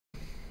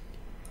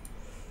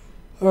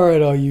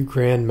Alright, all you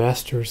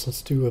Grandmasters,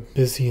 let's do a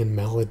busy and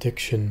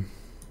malediction.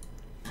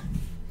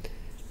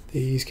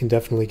 These can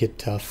definitely get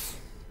tough.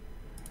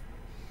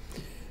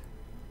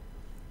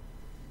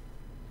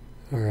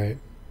 Alright.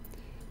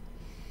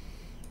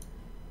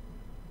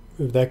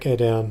 Move that guy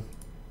down.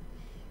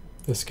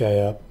 This guy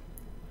up.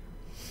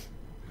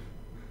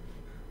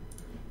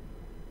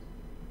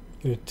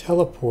 I'm going to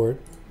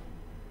teleport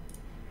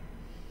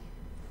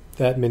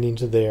that minion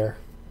to there.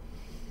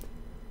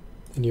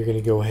 And you're going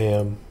to go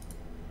ham.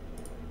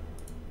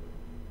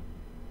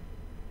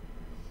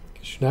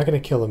 Because you're not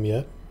going to kill him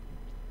yet.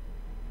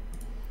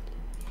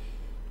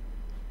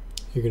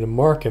 You're going to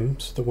mark him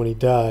so that when he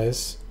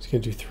dies, he's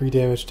going to do 3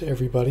 damage to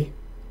everybody.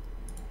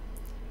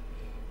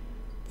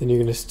 Then you're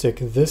going to stick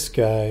this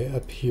guy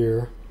up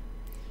here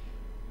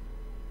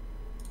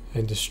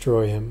and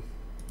destroy him.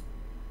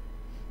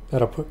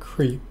 That'll put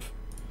creep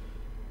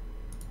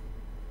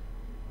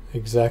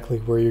exactly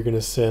where you're going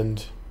to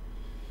send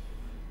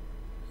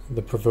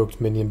the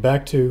provoked minion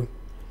back to.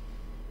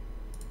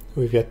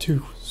 We've got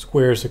 2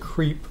 squares of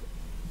creep,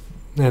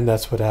 and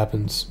that's what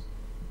happens.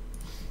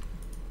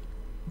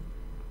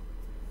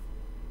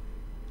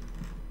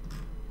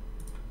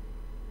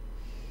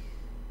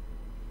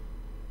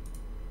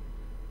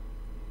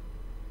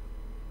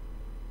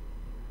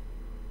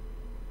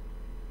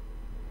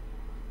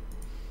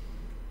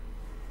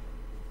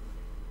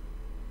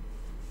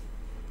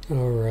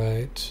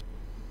 Alright.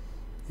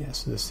 Yeah,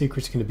 so the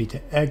secret's going to be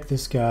to egg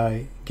this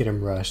guy, get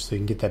him rushed so you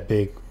can get that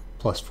big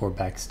 +4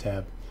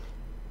 backstab.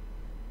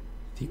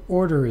 The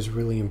order is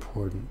really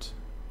important.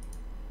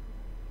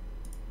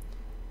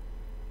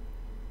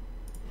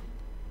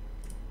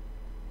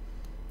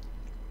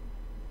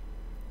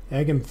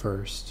 Egg him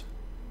first.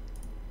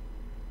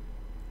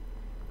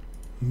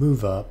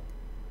 Move up.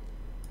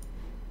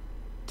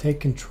 Take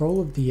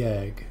control of the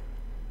egg.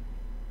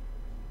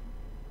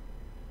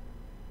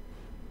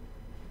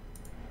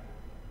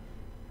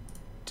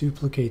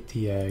 Duplicate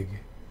the egg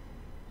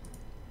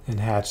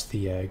and hatch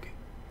the egg.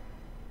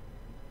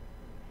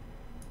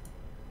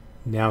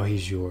 Now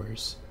he's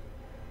yours.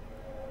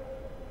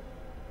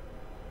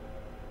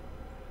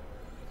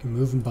 You can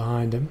move him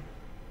behind him.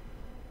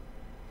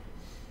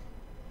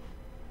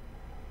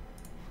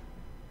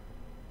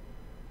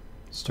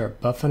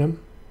 Start buffing him.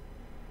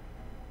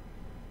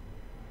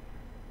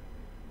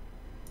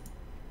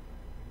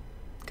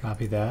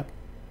 Copy that.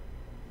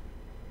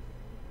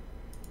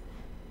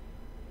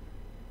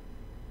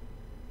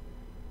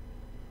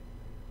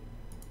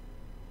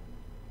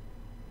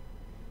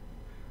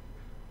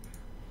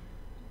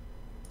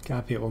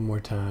 Copy it one more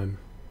time.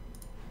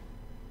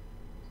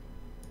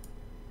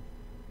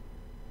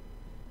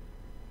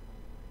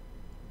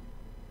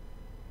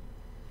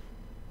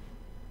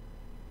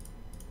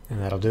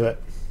 And that'll do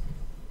it.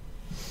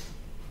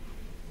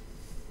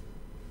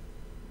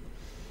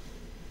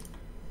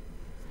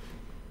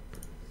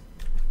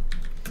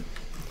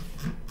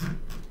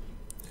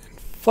 And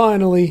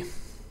finally,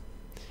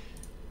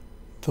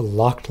 the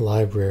locked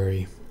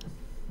library.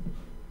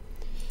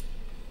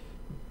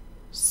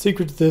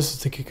 Secret to this is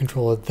to get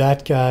control of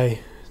that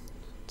guy.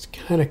 It's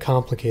kind of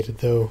complicated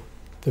though,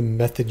 the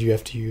method you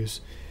have to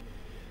use.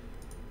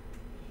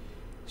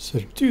 So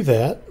to do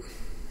that,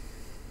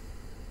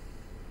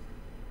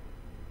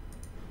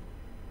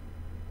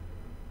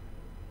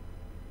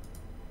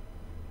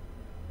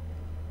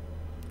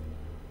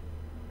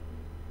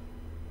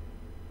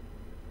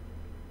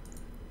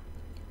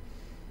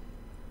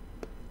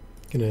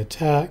 gonna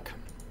attack,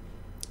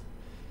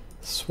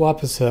 swap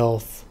his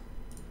health,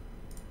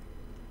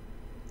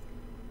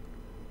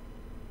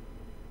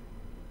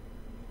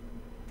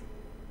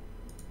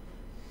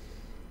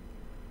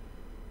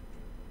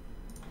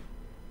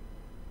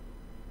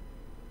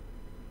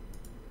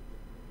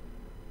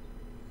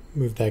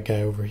 move that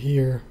guy over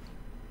here.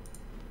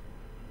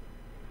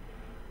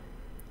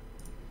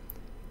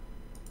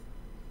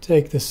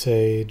 Take the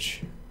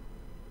sage.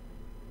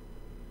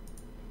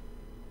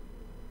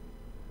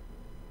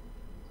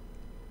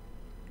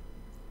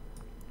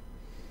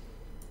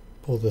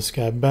 Pull this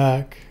guy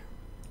back.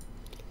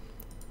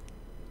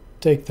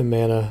 Take the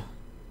mana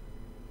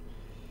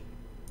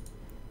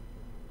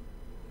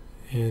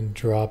and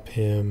drop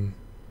him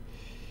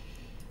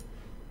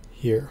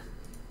here.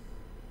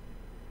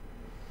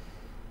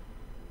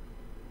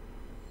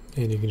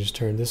 And you can just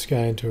turn this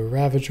guy into a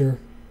Ravager.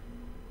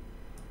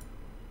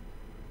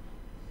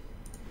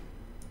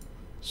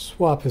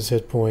 Swap his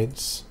hit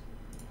points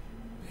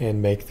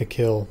and make the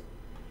kill.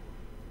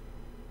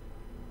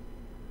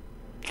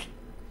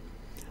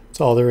 That's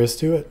all there is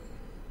to it.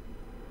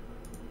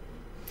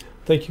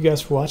 Thank you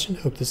guys for watching.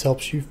 Hope this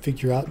helps you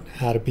figure out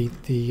how to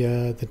beat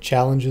the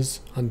challenges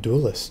on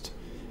Duelyst.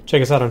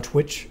 Check us out on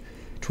Twitch,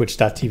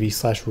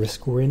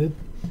 twitch.tv/riskoriented,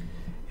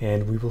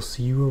 and we will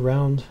see you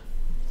around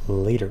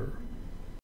later.